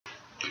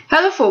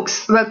Hello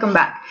folks, welcome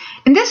back.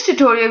 In this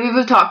tutorial, we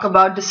will talk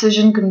about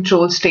decision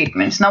control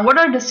statements. Now, what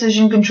are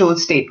decision control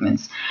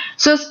statements?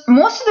 So,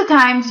 most of the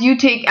times you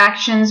take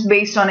actions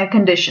based on a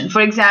condition.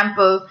 For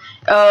example,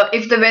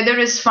 if the weather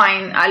is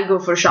fine, I'll go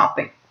for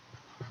shopping.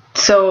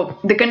 So,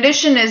 the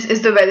condition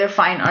is the weather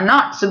fine or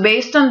not? So,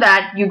 based on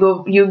that, you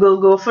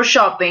will go for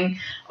shopping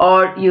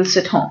or you'll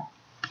sit home.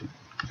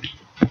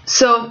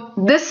 So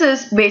this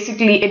is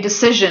basically a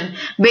decision.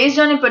 Based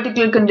on a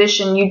particular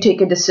condition, you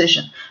take a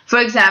decision. For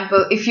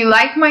example, if you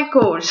like my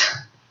course,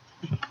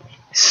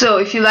 so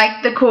if you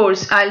like the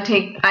course, I'll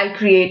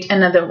create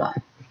another one.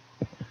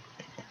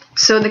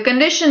 So the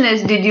condition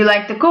is, did you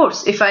like the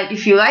course?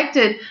 If you liked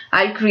it,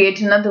 I'll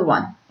create another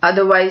one.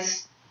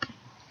 Otherwise,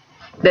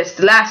 that's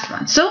the last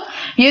one. So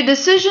your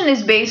decision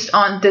is based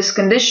on this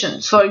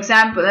condition. For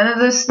example,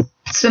 another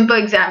simple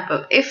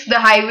example, if the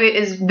highway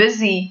is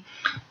busy,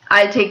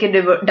 I'll take a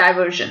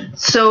diversion.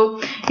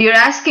 So you're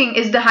asking,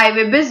 is the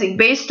highway busy?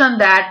 Based on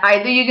that,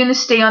 either you're going to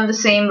stay on the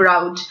same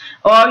route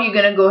or you're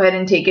going to go ahead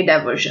and take a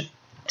diversion.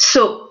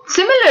 So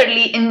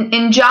similarly,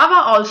 in Java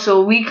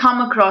also, we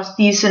come across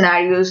these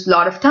scenarios a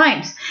lot of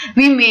times.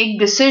 We make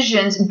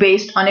decisions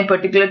based on a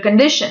particular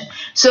condition.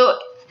 So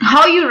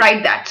how you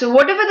write that? So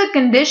whatever the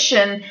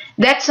condition,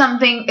 that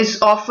something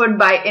is offered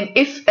by an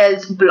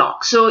if-else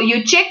block. So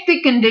you check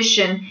the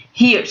condition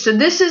here. So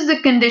this is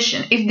the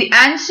condition. If the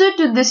answer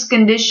to this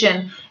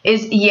condition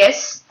is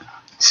yes,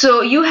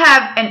 so you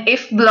have an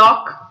if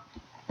block.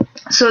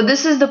 So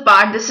this is the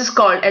part, this is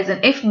called as an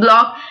if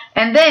block,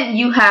 and then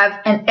you have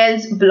an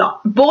else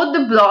block. Both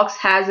the blocks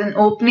has an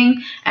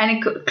opening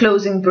and a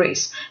closing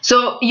brace.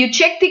 So you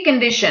check the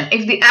condition.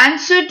 If the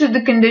answer to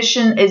the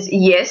condition is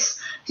yes,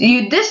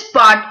 this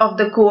part of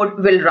the code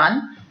will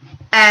run,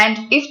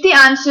 and if the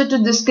answer to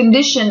this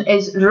condition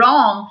is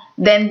wrong,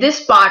 then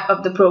this part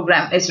of the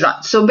program is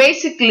run. So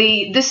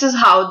basically, this is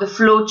how the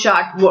flow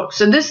chart works.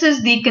 So this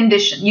is the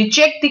condition. You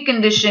check the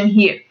condition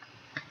here.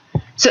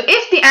 So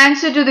if the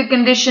answer to the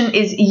condition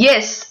is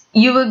yes,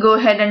 you will go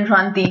ahead and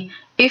run the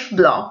if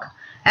block,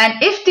 and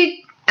if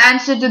the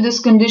answer to this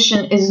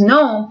condition is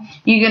no,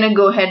 you're going to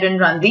go ahead and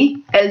run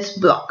the else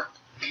block.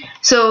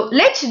 So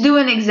let's do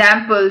an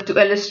example to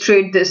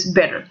illustrate this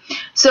better.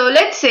 So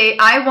let's say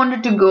I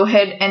wanted to go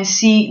ahead and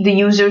see the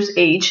user's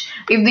age.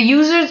 If the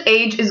user's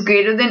age is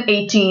greater than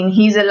 18,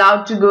 he's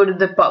allowed to go to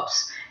the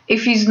pubs.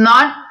 If he's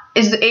not,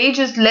 if the age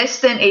is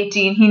less than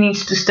 18, he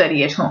needs to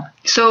study at home.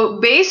 So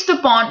based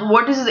upon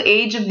what is the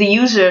age of the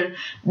user,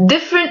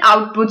 different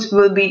outputs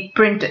will be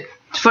printed.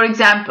 For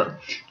example,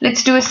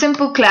 let's do a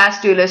simple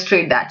class to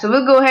illustrate that. So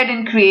we'll go ahead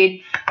and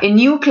create a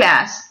new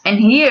class, and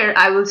here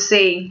I will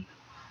say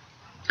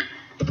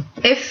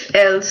if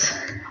else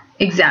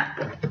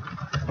example,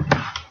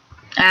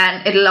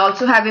 and it'll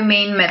also have a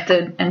main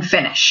method and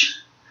finish.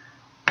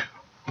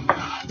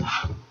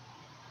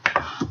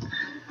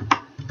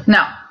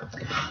 Now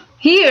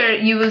here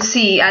you will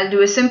see, I'll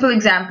do a simple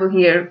example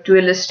here to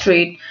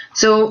illustrate.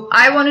 So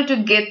I wanted to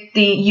get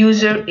the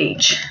user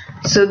age.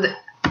 So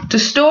to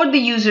store the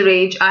user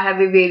age, I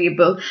have a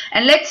variable,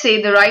 and let's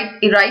say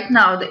right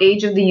now the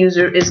age of the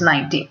user is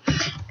 19.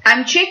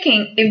 I'm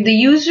checking if the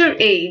user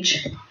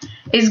age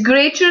is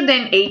greater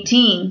than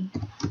 18,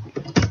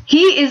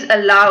 he is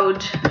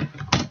allowed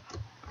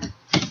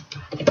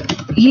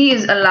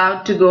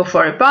to go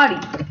for a party.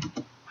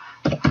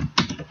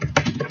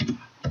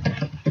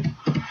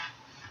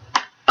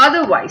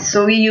 Otherwise,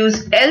 so we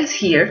use else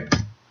here,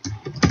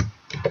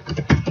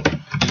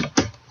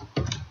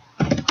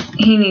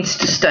 he needs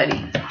to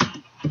study.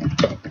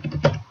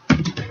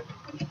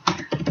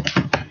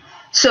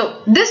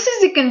 So this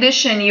is the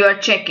condition you are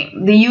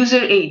checking, the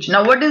user age.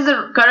 Now what is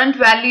the current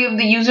value of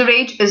the user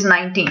age is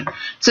 19.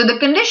 So the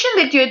condition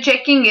that you are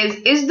checking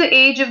is the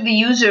age of the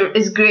user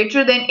is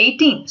greater than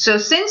 18. So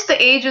since the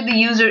age of the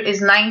user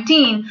is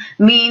 19,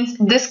 means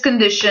this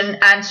condition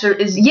answer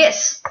is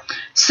yes.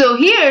 So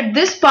here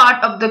this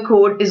part of the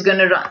code is going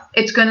to run.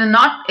 It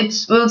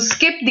will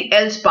skip the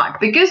else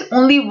part because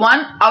only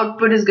one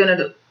output is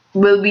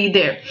will be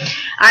there.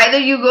 Either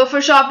you go for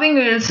shopping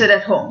or you'll sit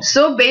at home.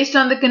 So based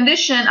on the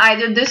condition,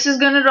 either this is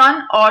going to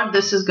run or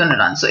this is going to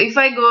run. So if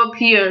I go up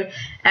here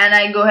and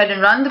I go ahead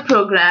and run the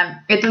program,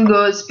 it will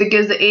go,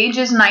 because the age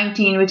is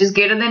 19, which is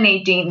greater than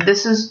 18,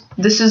 this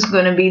is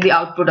going to be the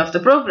output of the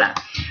program.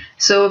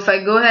 So if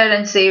I go ahead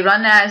and say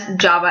run as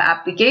Java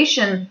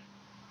application,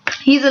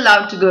 he's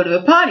allowed to go to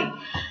a party.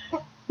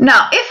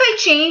 Now if I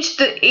change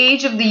the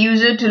age of the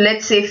user to,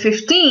 let's say,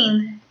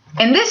 15,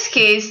 in this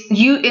case,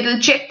 it'll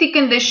check the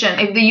condition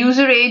if the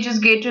user age is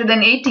greater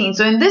than 18.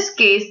 So in this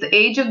case, the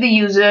age of the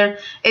user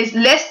is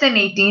less than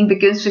 18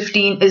 because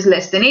 15 is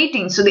less than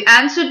 18. So the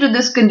answer to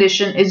this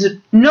condition is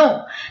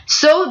no.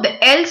 So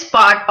the else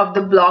part of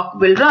the block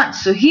will run.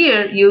 So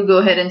here you go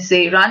ahead and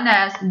say run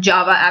as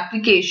Java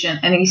application,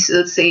 and he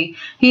will say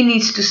he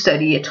needs to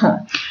study at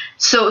home.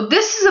 So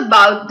this is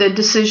about the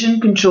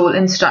decision control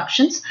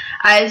instructions.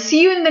 I'll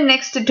see you in the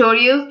next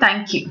tutorial.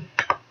 Thank you.